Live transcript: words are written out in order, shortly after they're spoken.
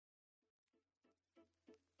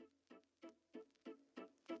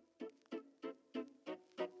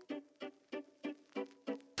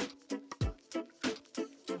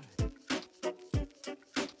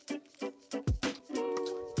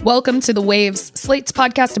Welcome to The Waves, Slate's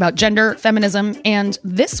podcast about gender, feminism, and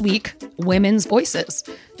this week, women's voices.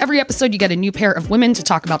 Every episode, you get a new pair of women to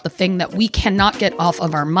talk about the thing that we cannot get off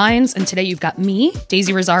of our minds. And today, you've got me,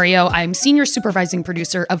 Daisy Rosario. I'm senior supervising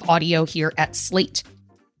producer of audio here at Slate.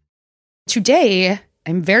 Today,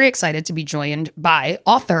 I'm very excited to be joined by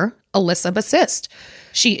author Alyssa Basist.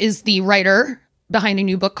 She is the writer behind a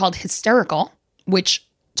new book called Hysterical, which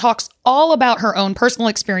talks all about her own personal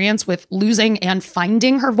experience with losing and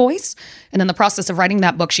finding her voice. And in the process of writing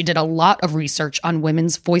that book, she did a lot of research on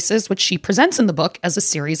women's voices, which she presents in the book as a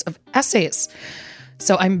series of essays.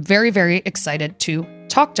 So I'm very, very excited to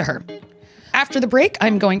talk to her. After the break,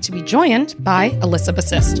 I'm going to be joined by Alyssa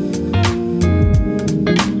Basist.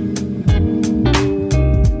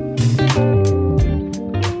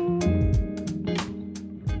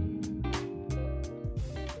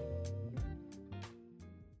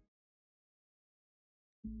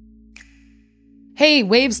 Hey,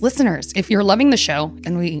 Waves listeners, if you're loving the show,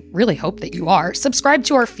 and we really hope that you are, subscribe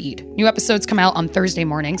to our feed. New episodes come out on Thursday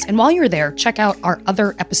mornings, and while you're there, check out our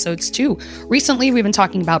other episodes too. Recently, we've been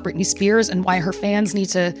talking about Britney Spears and why her fans need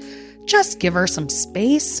to just give her some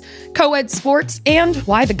space, co-ed sports, and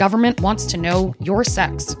why the government wants to know your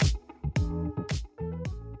sex.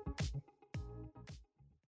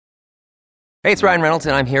 Hey, it's Ryan Reynolds,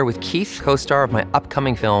 and I'm here with Keith, co-star of my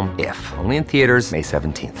upcoming film, If, only in theaters May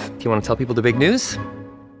 17th. Do you want to tell people the big news?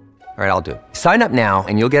 All right, I'll do it. Sign up now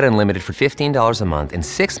and you'll get unlimited for $15 a month and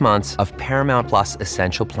 6 months of Paramount Plus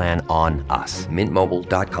Essential Plan on us.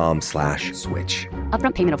 MintMobile.com/switch.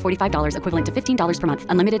 Upfront payment of $45 equivalent to $15 per month.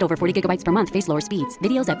 Unlimited over 40 gigabytes per month. Face lower speeds.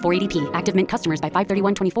 Videos at 480p. Active Mint customers by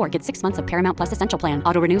 531.24 get 6 months of Paramount Plus Essential Plan.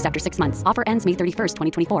 Auto renews after 6 months. Offer ends May 31st,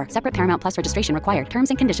 2024. Separate Paramount Plus registration required. Terms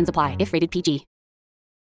and conditions apply if rated PG.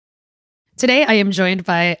 Today, I am joined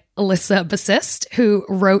by Alyssa Basist, who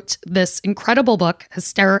wrote this incredible book,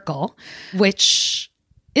 Hysterical, which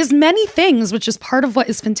is many things, which is part of what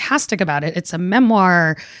is fantastic about it. It's a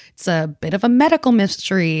memoir. It's a bit of a medical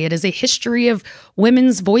mystery. It is a history of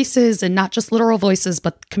women's voices, and not just literal voices,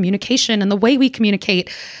 but communication and the way we communicate.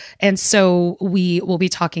 And so we will be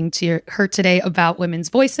talking to her today about women's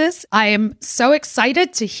voices. I am so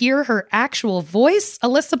excited to hear her actual voice.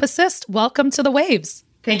 Alyssa Basist, welcome to The Waves.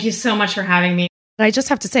 Thank you so much for having me. I just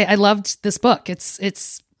have to say, I loved this book.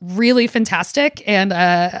 It's really fantastic. And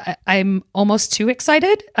I'm almost too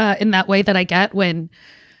excited in that way that I get when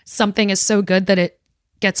something is so good that it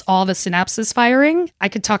gets all the synapses firing. I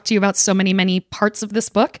could talk to you about so many parts of this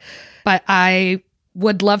book, but I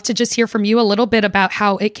would love to just hear from you a little bit about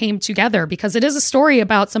how it came together, because it is a story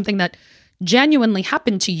about something that genuinely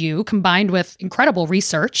happened to you, combined with incredible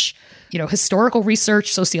research, historical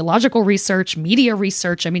research, sociological research, media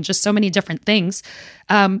research. I mean, just so many different things.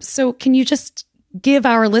 So can you just give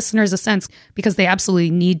our listeners a sense, because they absolutely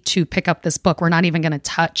need to pick up this book. We're not even going to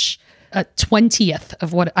touch a 20th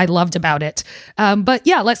of what I loved about it. But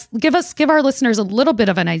yeah, let's give our listeners a little bit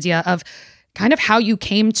of an idea of kind of how you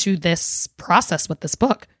came to this process with this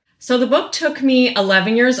book. So the book took me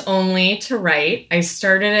 11 years only to write. I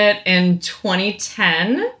started it in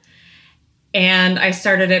 2010, and I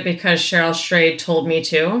started it because Cheryl Strayed told me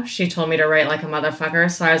to. She told me to write like a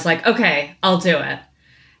motherfucker, so I was like, okay, I'll do it.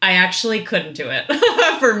 I actually couldn't do it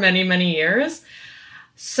for many years.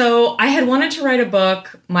 So I had wanted to write a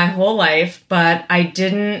book my whole life, but I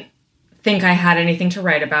didn't think I had anything to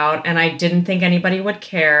write about, and I didn't think anybody would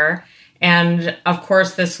care. And of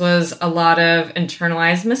course, this was a lot of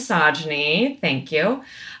internalized misogyny. Thank you.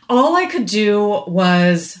 All I could do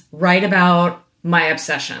was write about my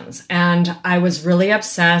obsessions. And I was really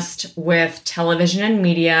obsessed with television and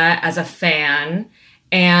media as a fan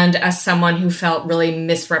and as someone who felt really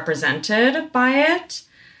misrepresented by it.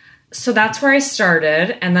 So that's where I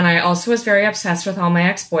started. And then I also was very obsessed with all my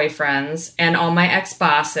ex-boyfriends and all my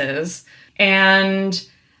ex-bosses. And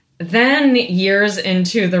then years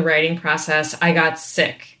into the writing process, I got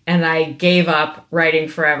sick and I gave up writing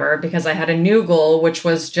forever because I had a new goal, which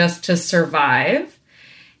was just to survive.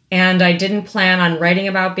 And I didn't plan on writing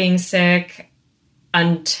about being sick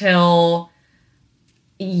until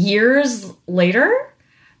years later.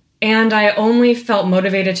 And I only felt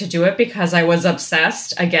motivated to do it because I was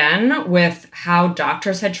obsessed again with how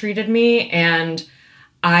doctors had treated me. And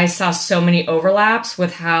I saw so many overlaps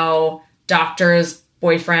with how doctors,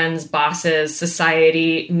 boyfriends, bosses,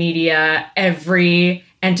 society, media, every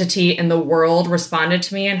entity in the world responded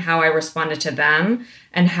to me and how I responded to them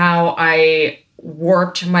and how I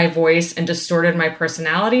warped my voice and distorted my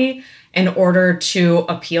personality in order to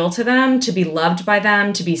appeal to them, to be loved by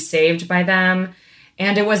them, to be saved by them.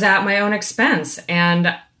 And it was at my own expense.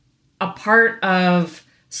 And a part of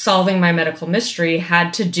solving my medical mystery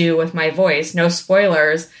had to do with my voice, no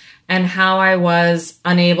spoilers, and how I was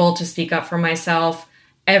unable to speak up for myself,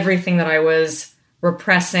 everything that I was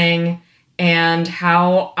repressing, and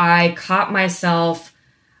how I caught myself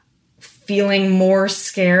feeling more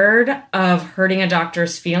scared of hurting a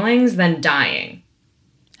doctor's feelings than dying.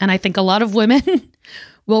 And I think a lot of women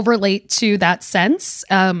will relate to that sense.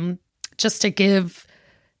 Just to give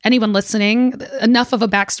anyone listening enough of a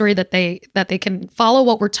backstory that they can follow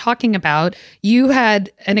what we're talking about. You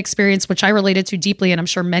had an experience which I related to deeply, and I'm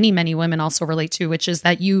sure many, many women also relate to, which is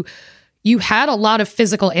that you had a lot of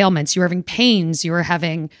physical ailments. You were having pains, you were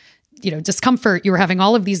having, discomfort, you were having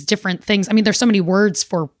all of these different things. I mean, there's so many words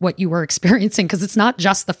for what you were experiencing because it's not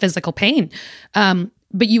just the physical pain.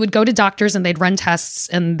 But you would go to doctors and they'd run tests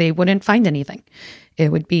and they wouldn't find anything.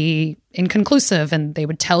 It would be inconclusive and they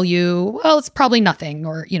would tell you, well, it's probably nothing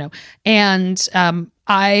and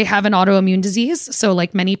I have an autoimmune disease. So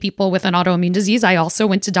like many people with an autoimmune disease, I also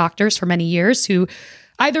went to doctors for many years who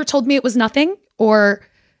either told me it was nothing or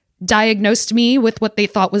diagnosed me with what they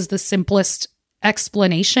thought was the simplest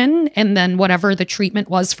explanation. And then whatever the treatment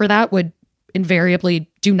was for that would invariably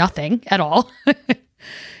do nothing at all.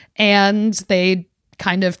 And they'd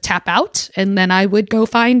kind of tap out, and then I would go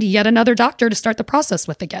find yet another doctor to start the process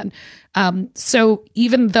with again. So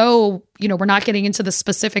even though, we're not getting into the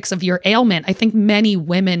specifics of your ailment, I think many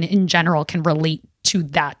women in general can relate to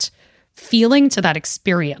that feeling, to that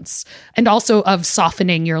experience, and also of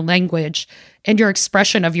softening your language and your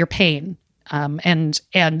expression of your pain, and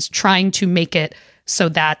trying to make it so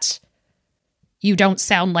that you don't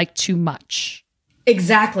sound like too much.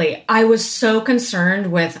 Exactly. I was so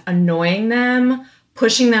concerned with annoying them,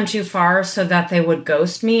 pushing them too far so that they would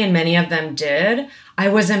ghost me, and many of them did. I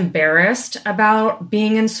was embarrassed about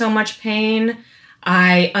being in so much pain.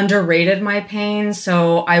 I underrated my pain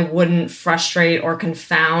so I wouldn't frustrate or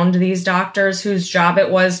confound these doctors whose job it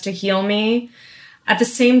was to heal me. At the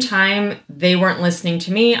same time, they weren't listening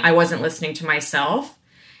to me. I wasn't listening to myself.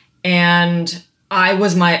 And I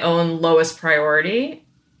was my own lowest priority.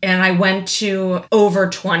 And I went to over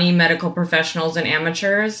 20 medical professionals and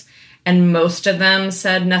amateurs, and most of them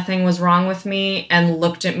said nothing was wrong with me and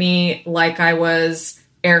looked at me like I was,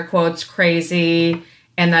 air quotes, crazy,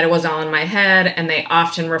 and that it was all in my head. And they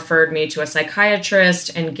often referred me to a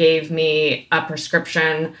psychiatrist and gave me a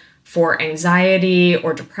prescription for anxiety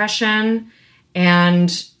or depression.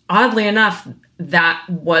 And oddly enough, that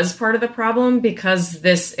was part of the problem, because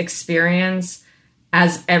this experience,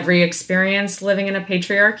 as every experience living in a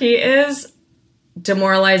patriarchy is,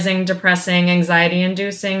 demoralizing, depressing,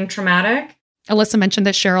 anxiety-inducing, traumatic. Alyssa mentioned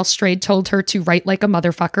that Cheryl Strayed told her to write like a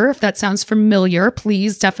motherfucker. If that sounds familiar,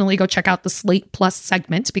 please definitely go check out the Slate Plus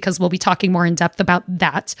segment, because we'll be talking more in depth about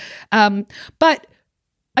that. But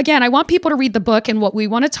again, I want people to read the book, and what we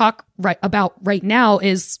want to talk about right now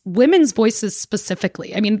is women's voices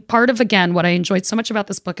specifically. I mean, part of, again, what I enjoyed so much about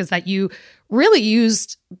this book is that you really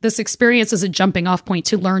used this experience as a jumping off point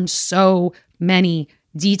to learn so many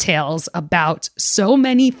details about so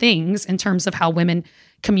many things in terms of how women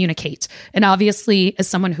communicate. And obviously, as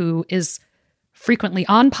someone who is frequently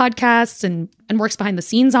on podcasts and works behind the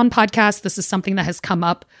scenes on podcasts, this is something that has come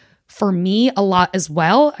up for me a lot as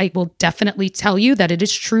well. I will definitely tell you that it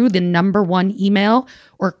is true. The number one email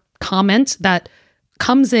or comment that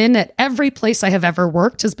comes in at every place I have ever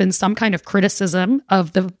worked has been some kind of criticism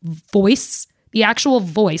of the voice, the actual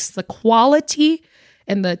voice, the quality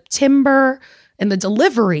and the timbre and the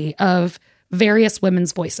delivery of various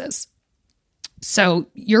women's voices. So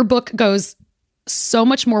your book goes so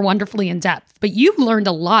much more wonderfully in depth, but you learned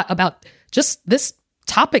a lot about just this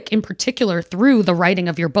topic in particular through the writing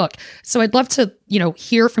of your book. So I'd love to,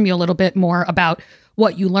 hear from you a little bit more about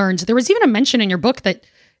what you learned. There was even a mention in your book that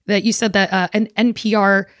you said that an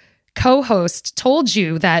NPR co-host told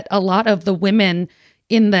you that a lot of the women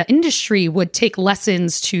in the industry would take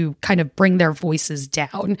lessons to kind of bring their voices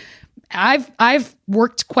down. I've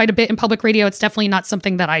worked quite a bit in public radio. It's definitely not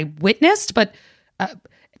something that I witnessed, but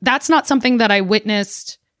that's not something that I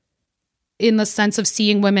witnessed in the sense of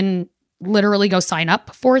seeing women literally go sign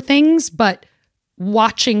up for things, but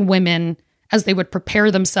watching women as they would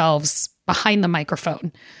prepare themselves behind the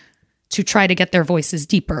microphone to try to get their voices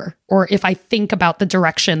deeper. Or if I think about the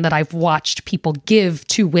direction that I've watched people give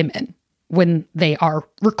to women when they are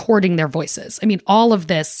recording their voices. I mean, all of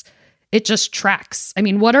this, it just tracks. I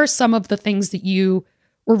mean, what are some of the things that you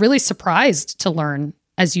were really surprised to learn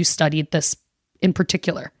as you studied this in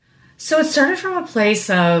particular? So it started from a place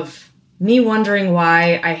of me wondering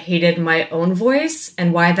why I hated my own voice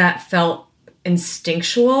and why that felt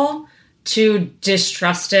instinctual, to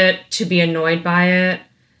distrust it, to be annoyed by it,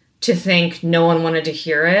 to think no one wanted to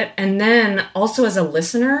hear it. And then also as a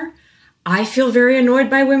listener, I feel very annoyed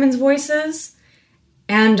by women's voices.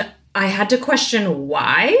 And I had to question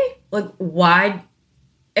why. Like, why?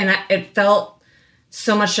 And it felt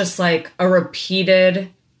so much just like a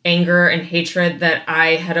repeated anger and hatred that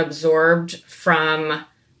I had absorbed from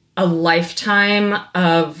a lifetime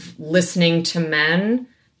of listening to men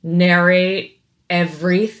narrate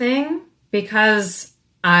everything, because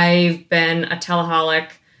I've been a teleholic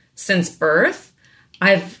since birth.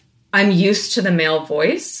 I'm used to the male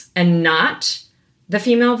voice and not the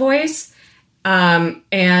female voice. And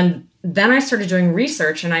then I started doing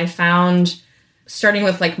research, and I found, starting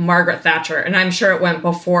with like Margaret Thatcher, and I'm sure it went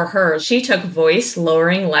before her, she took voice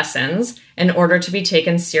lowering lessons in order to be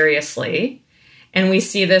taken seriously. And we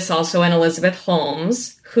see this also in Elizabeth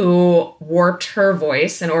Holmes, who warped her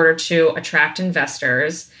voice in order to attract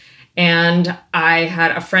investors. And I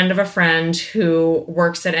had a friend of a friend who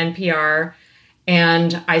works at NPR,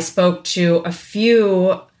 and I spoke to a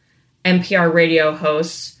few NPR radio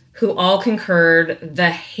hosts who all concurred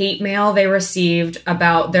the hate mail they received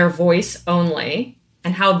about their voice only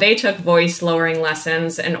and how they took voice lowering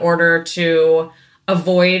lessons in order to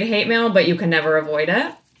avoid hate mail, but you can never avoid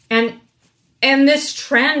it. And this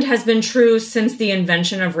trend has been true since the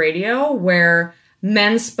invention of radio, where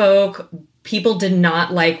men spoke. People did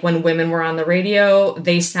not like when women were on the radio.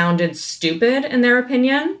 They sounded stupid in their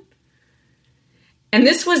opinion. And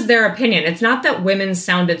this was their opinion. It's not that women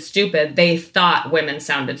sounded stupid. They thought women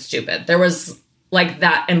sounded stupid. There was like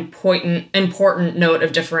that important note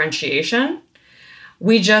of differentiation.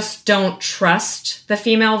 We just don't trust the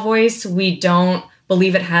female voice. We don't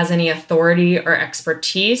believe it has any authority or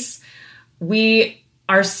expertise. We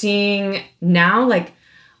are seeing now, like,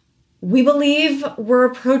 we believe we're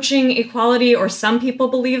approaching equality, or some people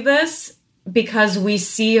believe this, because we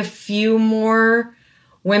see a few more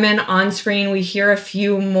women on screen. We hear a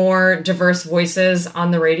few more diverse voices on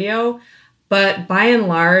the radio. But by and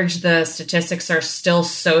large, the statistics are still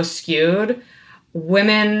so skewed.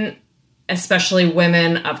 Women, especially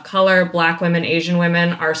women of color, Black women, Asian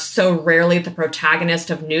women, are so rarely the protagonist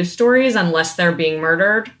of news stories unless they're being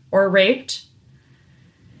murdered or raped.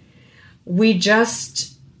 We just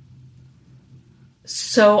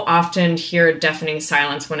so often hear deafening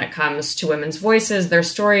silence when it comes to women's voices, their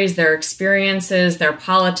stories, their experiences, their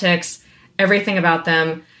politics, everything about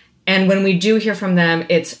them. And when we do hear from them,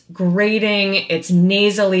 it's grating, it's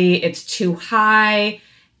nasally, it's too high,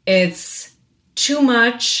 it's too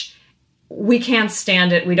much. We can't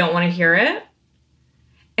stand it. We don't want to hear it.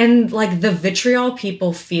 And like the vitriol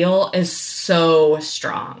people feel is so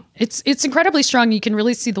strong. It's incredibly strong. You can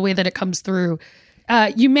really see the way that it comes through.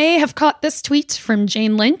 You may have caught this tweet from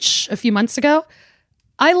Jane Lynch a few months ago.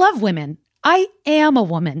 I love women. I am a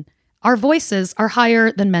woman. Our voices are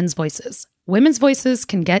higher than men's voices. Women's voices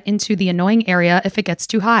can get into the annoying area if it gets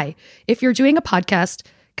too high. If you're doing a podcast,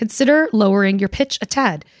 consider lowering your pitch a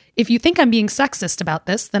tad. If you think I'm being sexist about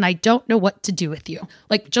this, then I don't know what to do with you.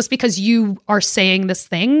 Like, just because you are saying this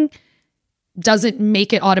thing doesn't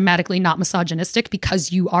make it automatically not misogynistic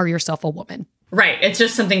because you are yourself a woman. Right. It's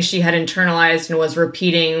just something she had internalized and was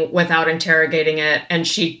repeating without interrogating it. And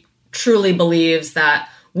she truly believes that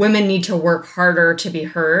women need to work harder to be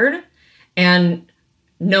heard, and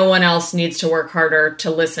no one else needs to work harder to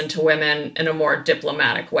listen to women in a more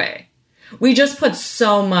diplomatic way. We just put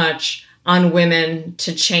so much on women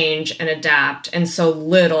to change and adapt, and so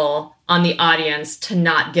little on the audience to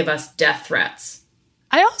not give us death threats.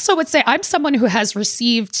 I also would say I'm someone who has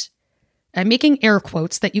received, I'm making air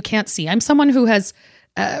quotes that you can't see, I'm someone who has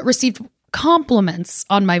received compliments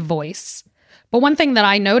on my voice. But one thing that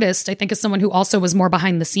I noticed, I think, as someone who also was more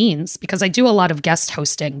behind the scenes, because I do a lot of guest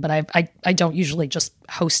hosting, but I don't usually just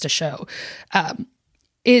host a show,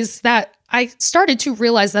 is that I started to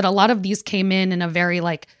realize that a lot of these came in a very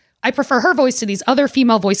like, I prefer her voice to these other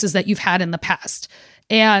female voices that you've had in the past.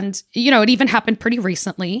 And, you know, it even happened pretty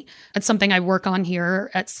recently. It's something I work on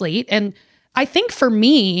here at Slate. And I think for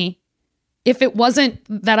me, if it wasn't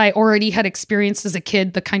that I already had experienced as a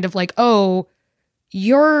kid, the kind of like, oh,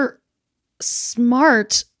 you're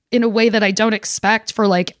smart in a way that I don't expect for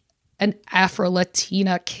like an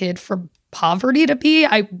Afro-Latina kid from poverty to be,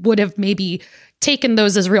 I would have maybe taken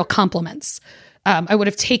those as real compliments. I would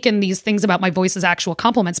have taken these things about my voice as actual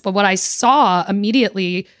compliments. But what I saw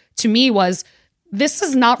immediately to me was, this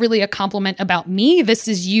is not really a compliment about me. This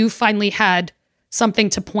is you finally had something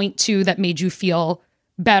to point to that made you feel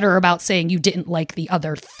better about saying you didn't like the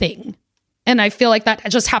other thing. And I feel like that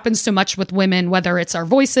just happens so much with women, whether it's our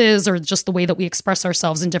voices or just the way that we express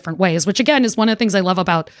ourselves in different ways, which again is one of the things I love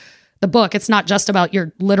about the book, it's not just about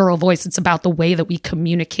your literal voice. It's about the way that we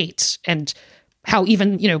communicate and how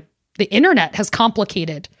even, the internet has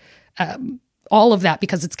complicated all of that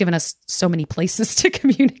because it's given us so many places to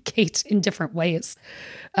communicate in different ways.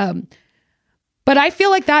 But I feel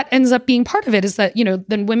like that ends up being part of it, is that,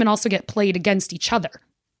 then women also get played against each other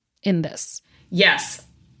in this. Yes.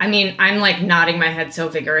 I mean, I'm like nodding my head so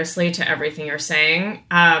vigorously to everything you're saying.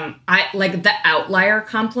 I like the outlier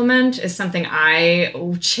compliment is something I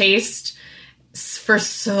chased for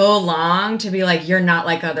so long, to be like, you're not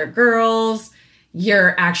like other girls.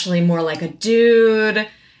 You're actually more like a dude.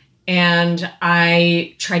 And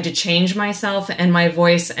I tried to change myself and my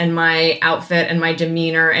voice and my outfit and my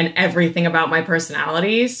demeanor and everything about my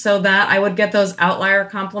personality so that I would get those outlier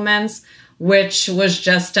compliments, which was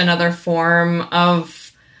just another form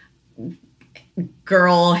of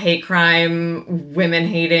girl hate crime, women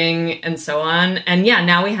hating, and so on. And yeah,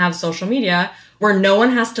 now we have social media where no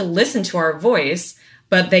one has to listen to our voice,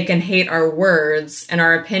 but they can hate our words and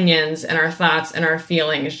our opinions and our thoughts and our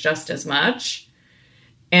feelings just as much.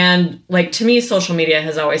 And like, to me, social media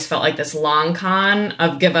has always felt like this long con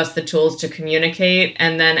of give us the tools to communicate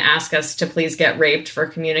and then ask us to please get raped for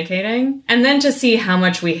communicating. And then to see how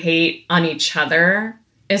much we hate on each other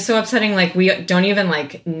is so upsetting. Like, we don't even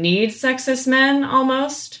like need sexist men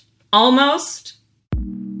almost.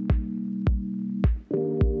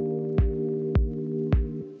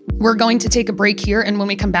 We're going to take a break here, and when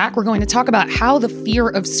we come back, we're going to talk about how the fear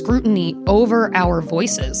of scrutiny over our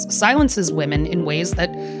voices silences women in ways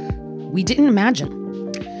that we didn't imagine.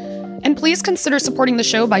 And please consider supporting the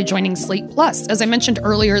show by joining Slate Plus. As I mentioned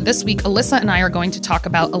earlier, this week, Alyssa and I are going to talk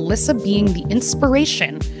about Alyssa being the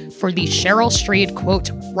inspiration for the Cheryl Strayed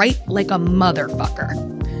quote, "Write like a motherfucker."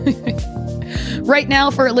 Right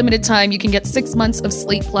now, for a limited time, you can get 6 months of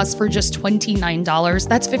Slate Plus for just $29.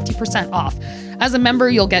 That's 50% off. As a member,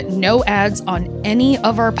 you'll get no ads on any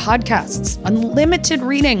of our podcasts, unlimited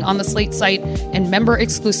reading on the Slate site, and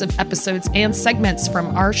member-exclusive episodes and segments from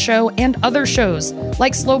our show and other shows,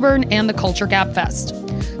 like Slow Burn and the Culture Gap Fest.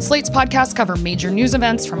 Slate's podcasts cover major news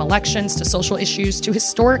events, from elections to social issues to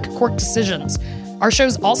historic court decisions. Our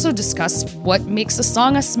shows also discuss what makes a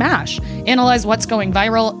song a smash, analyze what's going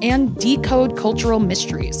viral, and decode cultural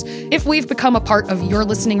mysteries. If we've become a part of your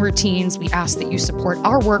listening routines, we ask that you support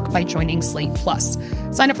our work by joining Slate Plus.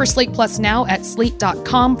 Sign up for Slate Plus now at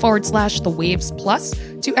slate.com/The Waves Plus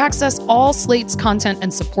to access all Slate's content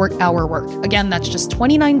and support our work. Again, that's just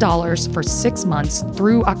 $29 for 6 months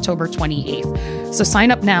through October 28th. So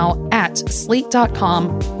sign up now at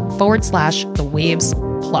slate.com/The Waves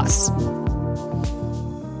Plus.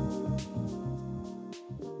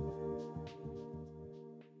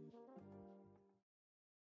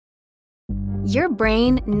 Your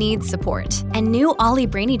brain needs support, and new Ollie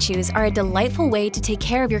Brainy Chews are a delightful way to take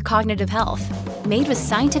care of your cognitive health. Made with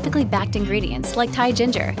scientifically backed ingredients like Thai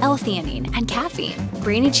ginger, L-theanine, and caffeine,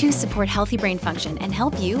 Brainy Chews support healthy brain function and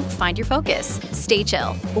help you find your focus, stay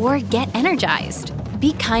chill, or get energized.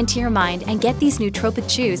 Be kind to your mind and get these nootropic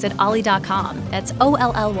chews at ollie.com. That's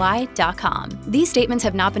OLLY.com. These statements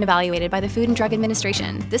have not been evaluated by the Food and Drug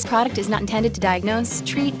Administration. This product is not intended to diagnose,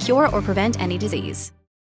 treat, cure, or prevent any disease.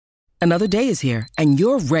 Another day is here, and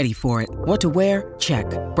you're ready for it. What to wear? Check.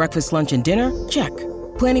 Breakfast, lunch, and dinner? Check.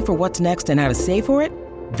 Planning for what's next and how to save for it?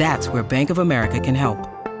 That's where Bank of America can help.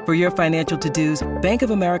 For your financial to-dos, Bank of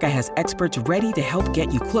America has experts ready to help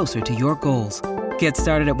get you closer to your goals. Get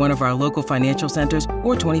started at one of our local financial centers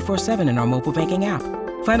or 24/7 in our mobile banking app.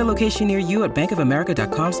 Find a location near you at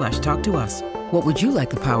bankofamerica.com/talktous. What would you like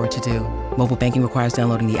the power to do? Mobile banking requires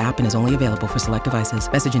downloading the app and is only available for select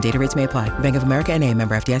devices. Message and data rates may apply. Bank of America NA,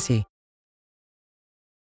 member FDIC.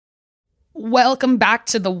 Welcome back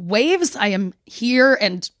to The Waves. I am here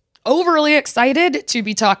and overly excited to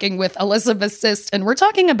be talking with Alyssa Basist, and we're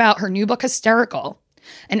talking about her new book, Hysterical,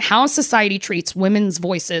 and how society treats women's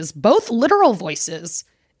voices, both literal voices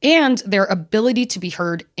and their ability to be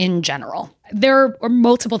heard in general. There are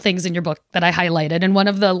multiple things in your book that I highlighted, and one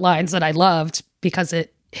of the lines that I loved, because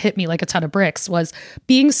it hit me like a ton of bricks, was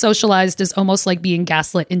being socialized is almost like being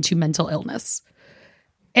gaslit into mental illness.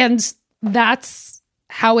 And that's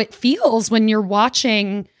how it feels when you're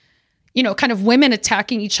watching, kind of women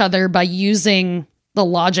attacking each other by using the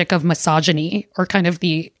logic of misogyny, or kind of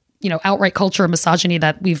the, outright culture of misogyny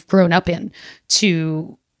that we've grown up in,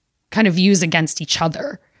 to kind of use against each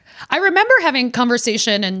other. I remember having a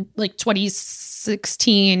conversation in like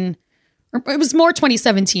 2016, or it was more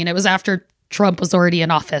 2017. It was after Trump was already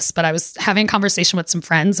in office, but I was having a conversation with some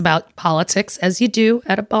friends about politics, as you do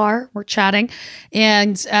at a bar. We're chatting.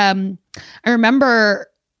 And I remember,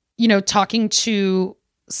 talking to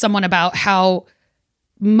someone about how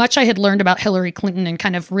much I had learned about Hillary Clinton and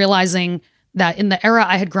kind of realizing that in the era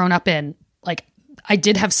I had grown up in, like I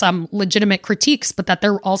did have some legitimate critiques, but that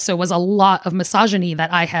there also was a lot of misogyny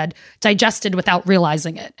that I had digested without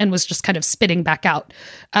realizing it and was just kind of spitting back out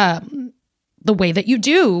the way that you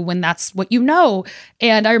do when that's what you know.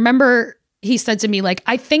 And I remember he said to me, like,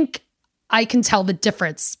 I think I can tell the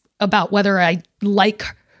difference about whether I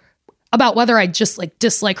just like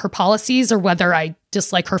dislike her policies or whether I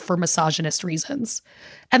dislike her for misogynist reasons.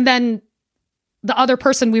 And then the other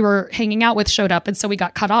person we were hanging out with showed up, and so we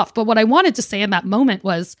got cut off. But what I wanted to say in that moment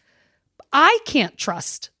was, I can't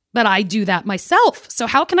trust that I do that myself. So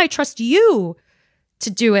how can I trust you to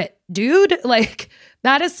do it, dude? Like,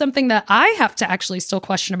 that is something that I have to actually still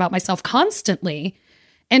question about myself constantly.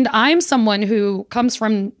 And I'm someone who comes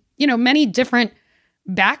from, many different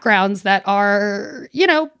backgrounds that are,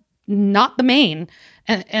 not the main.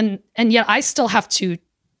 And yet I still have to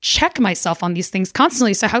check myself on these things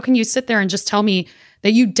constantly. So how can you sit there and just tell me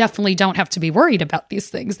that you definitely don't have to be worried about these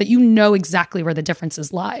things, that you know exactly where the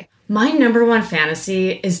differences lie? My number one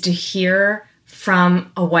fantasy is to hear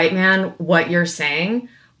from a white man what you're saying,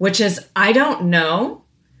 which is, I don't know.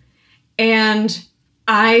 And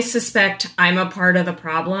I suspect I'm a part of the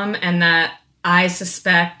problem, and that I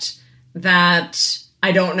suspect that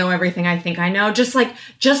I don't know everything I think I know.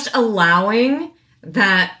 Just allowing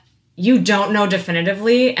that you don't know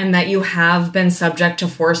definitively and that you have been subject to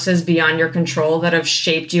forces beyond your control that have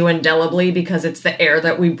shaped you indelibly because it's the air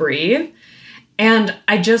that we breathe. And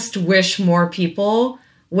I just wish more people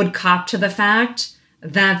would cop to the fact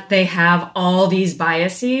that they have all these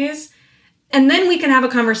biases, and then we can have a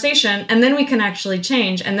conversation, and then we can actually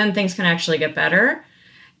change, and then things can actually get better.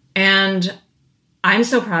 And I'm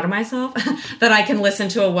so proud of myself that I can listen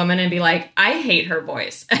to a woman and be like, I hate her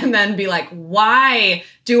voice. And then be like, why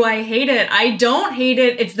do I hate it? I don't hate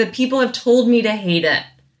it. It's the people have told me to hate it.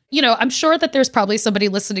 I'm sure that there's probably somebody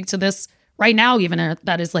listening to this right now, even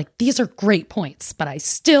that is like, these are great points, but I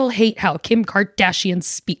still hate how Kim Kardashian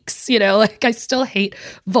speaks. I still hate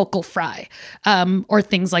vocal fry or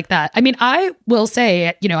things like that. I mean, I will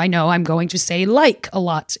say, I know I'm going to say like a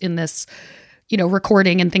lot in this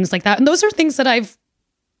recording and things like that. And those are things that I've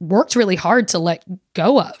worked really hard to let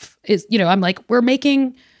go of. I'm like, we're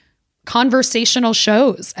making conversational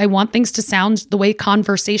shows. I want things to sound the way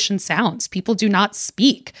conversation sounds. People do not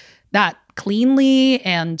speak that cleanly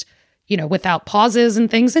and, without pauses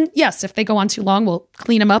and things. And yes, if they go on too long, we'll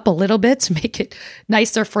clean them up a little bit to make it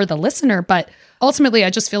nicer for the listener. But ultimately, I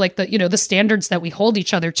just feel like the standards that we hold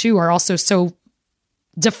each other to are also so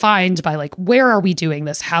defined by like, where are we doing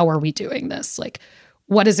this? How are we doing this? Like,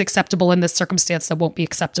 what is acceptable in this circumstance that won't be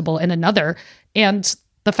acceptable in another? And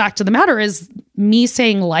the fact of the matter is, me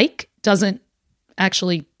saying like doesn't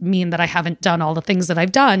actually mean that I haven't done all the things that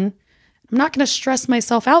I've done. I'm not going to stress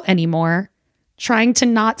myself out anymore trying to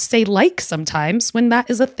not say like sometimes when that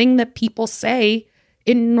is a thing that people say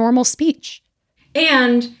in normal speech.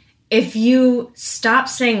 And if you stop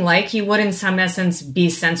saying like, you would in some essence be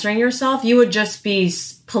censoring yourself. You would just be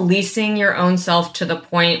policing your own self to the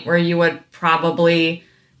point where you would probably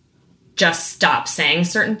just stop saying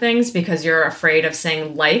certain things because you're afraid of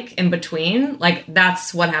saying like in between. Like,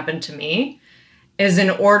 that's what happened to me, is in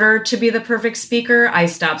order to be the perfect speaker, I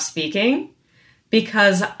stopped speaking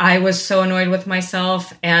because I was so annoyed with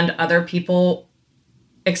myself, and other people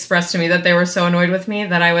expressed to me that they were so annoyed with me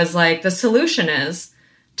that I was like, the solution is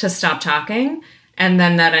to stop talking. And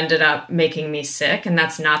then that ended up making me sick, and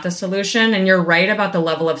that's not the solution. And you're right about the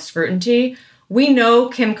level of scrutiny. We know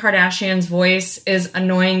Kim Kardashian's voice is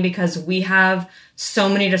annoying because we have so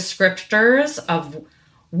many descriptors of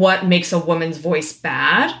what makes a woman's voice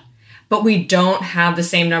bad, but we don't have the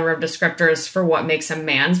same number of descriptors for what makes a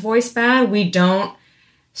man's voice bad. We don't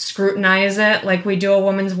scrutinize it like we do a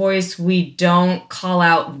woman's voice. We don't call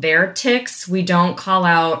out their tics. We don't call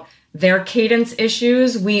out their cadence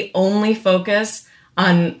issues. We only focus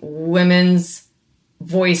on women's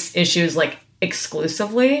voice issues like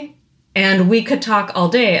exclusively. And we could talk all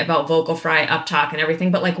day about vocal fry, uptalk, and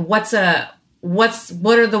everything, but like, what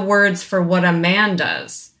are the words for what a man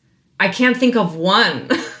does? I can't think of one.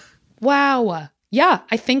 Wow. Yeah,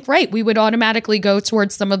 I think right. We would automatically go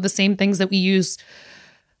towards some of the same things that we use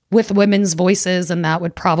with women's voices, and that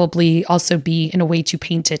would probably also be in a way to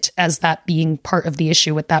paint it as that being part of the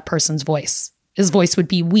issue with that person's voice. His voice would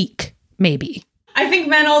be weak, maybe. I think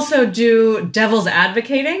men also do devil's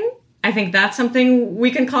advocating. I think that's something we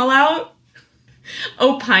can call out.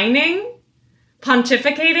 Opining,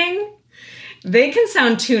 pontificating. They can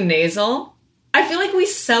sound too nasal. I feel like we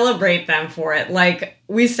celebrate them for it. Like,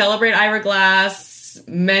 we celebrate Ira Glass.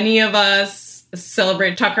 Many of us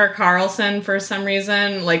celebrate Tucker Carlson for some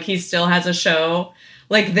reason. Like, he still has a show.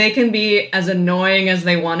 Like, they can be as annoying as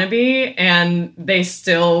they want to be, and they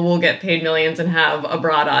still will get paid millions and have a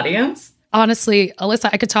broad audience. Honestly, Alyssa,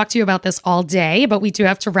 I could talk to you about this all day, but we do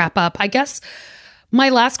have to wrap up. I guess my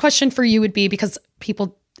last question for you would be, because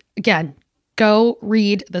people, again, go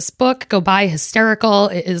read this book, go buy Hysterical.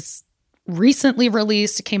 It is recently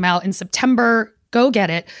released. It came out in September. Go get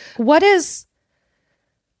it. What is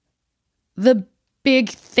the big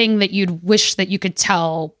thing that you'd wish that you could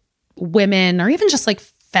tell women, or even just like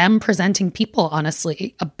femme presenting people,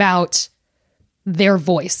 honestly, about their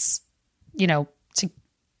voice? You know,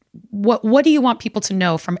 what do you want people to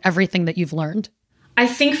know from everything that you've learned? I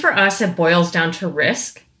think for us, it boils down to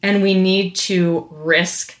risk, and we need to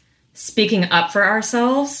risk speaking up for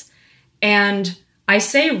ourselves. And I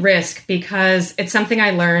say risk because it's something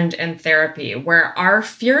I learned in therapy, where our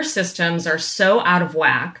fear systems are so out of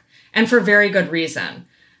whack, and for very good reason,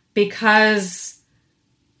 because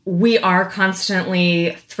we are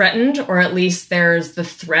constantly threatened, or at least there's the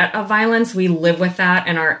threat of violence. We live with that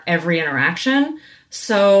in our every interaction.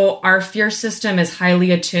 So our fear system is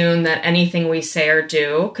highly attuned that anything we say or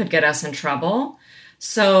do could get us in trouble.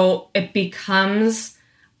 So it becomes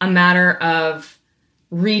a matter of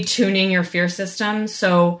retuning your fear system.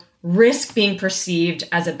 So risk being perceived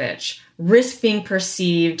as a bitch, risk being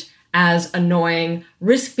perceived as annoying,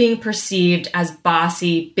 risk being perceived as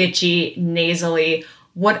bossy, bitchy, nasally,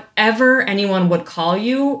 whatever anyone would call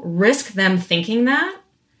you, risk them thinking that,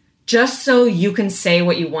 just so you can say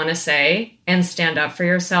what you want to say and stand up for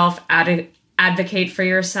yourself, advocate for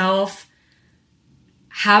yourself,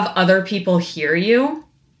 have other people hear you,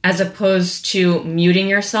 as opposed to muting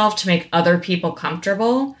yourself to make other people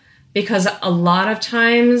comfortable. Because a lot of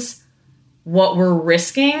times what we're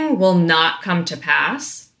risking will not come to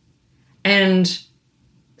pass. And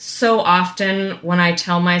so often when I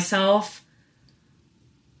tell myself,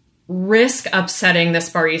 risk upsetting this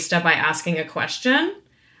barista by asking a question,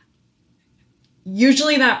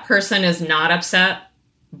 usually that person is not upset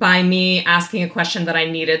by me asking a question that I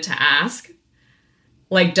needed to ask.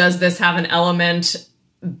 Like, does this have an element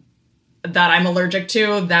that I'm allergic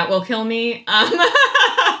to that will kill me?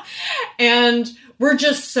 And we're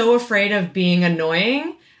just so afraid of being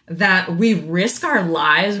annoying that we risk our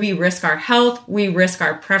lives, we risk our health, we risk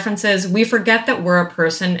our preferences. We forget that we're a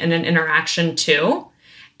person in an interaction too,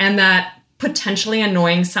 and that potentially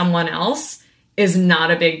annoying someone else is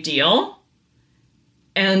not a big deal.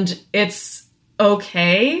 And it's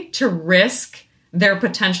okay to risk their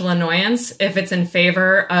potential annoyance if it's in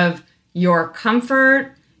favor of your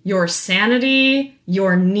comfort, your sanity,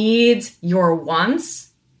 your needs, your wants.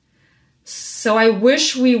 So I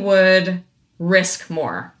wish we would risk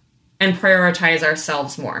more and prioritize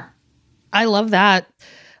ourselves more. I love that.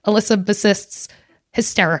 Alyssa Basist's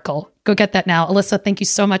Hysterical. Go get that now. Alyssa, thank you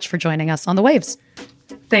so much for joining us on The Waves.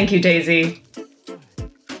 Thank you, Daisy.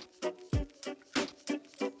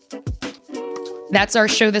 That's our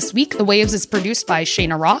show this week. The Waves is produced by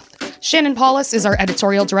Shayna Roth. Shannon Paulus is our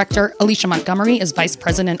editorial director. Alicia Montgomery is vice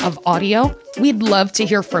president of audio. We'd love to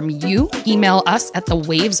hear from you. Email us at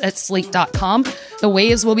thewaves@slate.com. The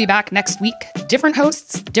Waves will be back next week. Different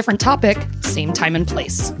hosts, different topic, same time and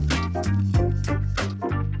place.